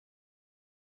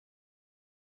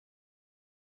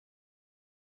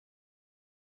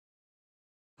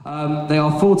They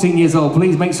are 14 years old.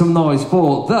 Please make some noise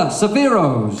for the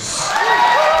ZAFFIROS.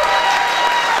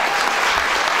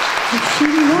 She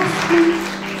left me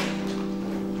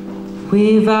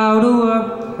without a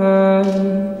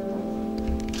word.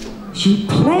 She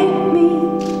played me,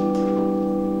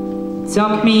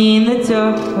 dumped me in the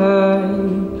dirt.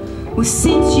 Well,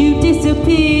 since you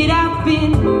disappeared, I've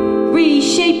been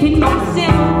reshaping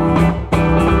myself.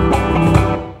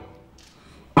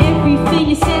 Everything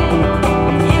you said,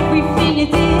 everything you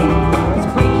did was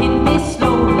breaking me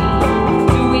slowly,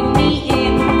 doing me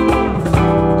in.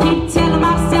 Keep telling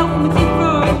myself I'm a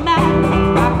different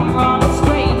man. I can run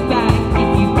straight back if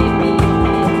you give me a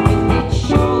hand, but it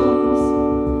shows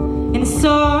in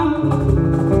some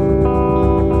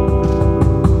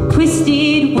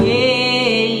twisted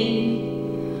way.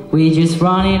 We're just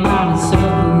running round in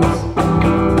circles.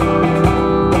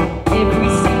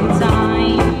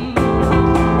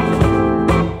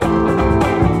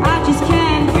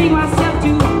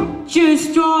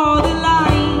 Just draw the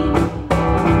line.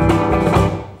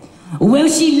 Well,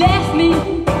 she left me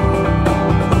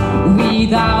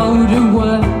without a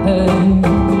word.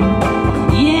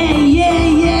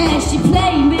 Yeah, she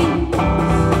played me,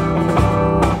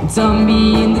 dumped me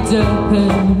in the dirt.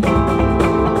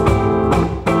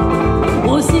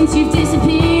 Well, since you've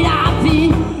disappeared, I've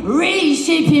been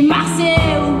reshaping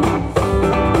myself.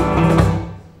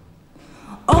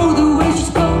 Oh, the way she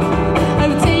spoke,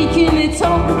 I've taken it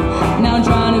toll. Now I'm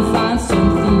trying to find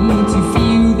something to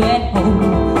feel that home.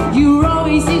 You were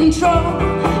always in control,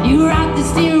 you were at the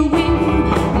steering wheel.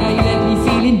 Now you left me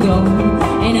feeling dull,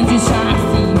 and I'm just trying to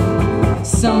feel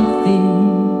something.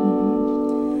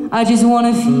 I just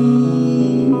wanna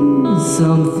feel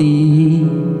something.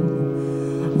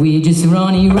 We're just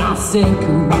running round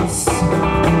circles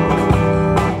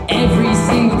every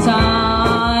single time.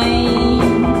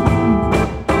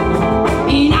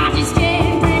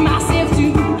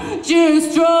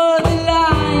 Just draw the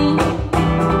line.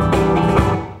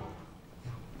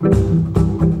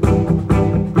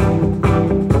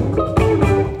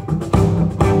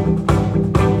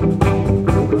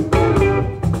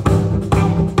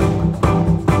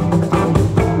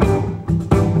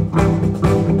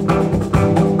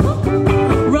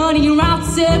 Running around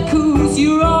circles,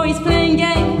 you're always playing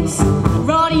games.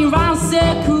 Running around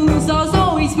circles, I was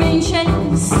always making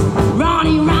changes.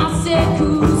 Running around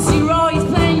circles, you're always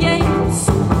playing games.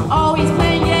 Always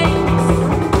playing games.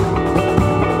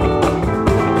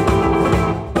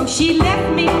 Oh, she left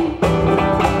me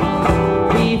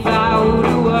without a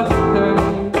word.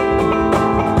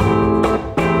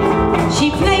 She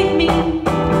played me,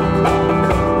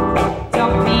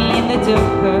 dumped me in the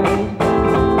dirt.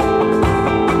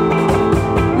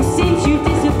 Well, since you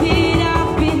disappeared,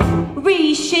 I've been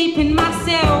reshaping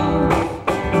myself.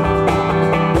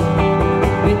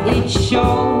 But it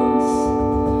shows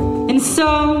in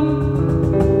some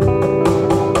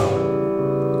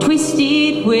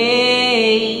twisted way.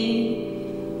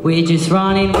 We're just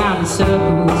running round in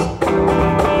circles.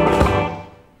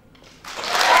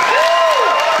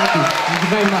 Thank you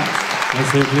very much.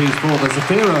 Let's hear please for the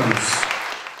ZAFFIROS.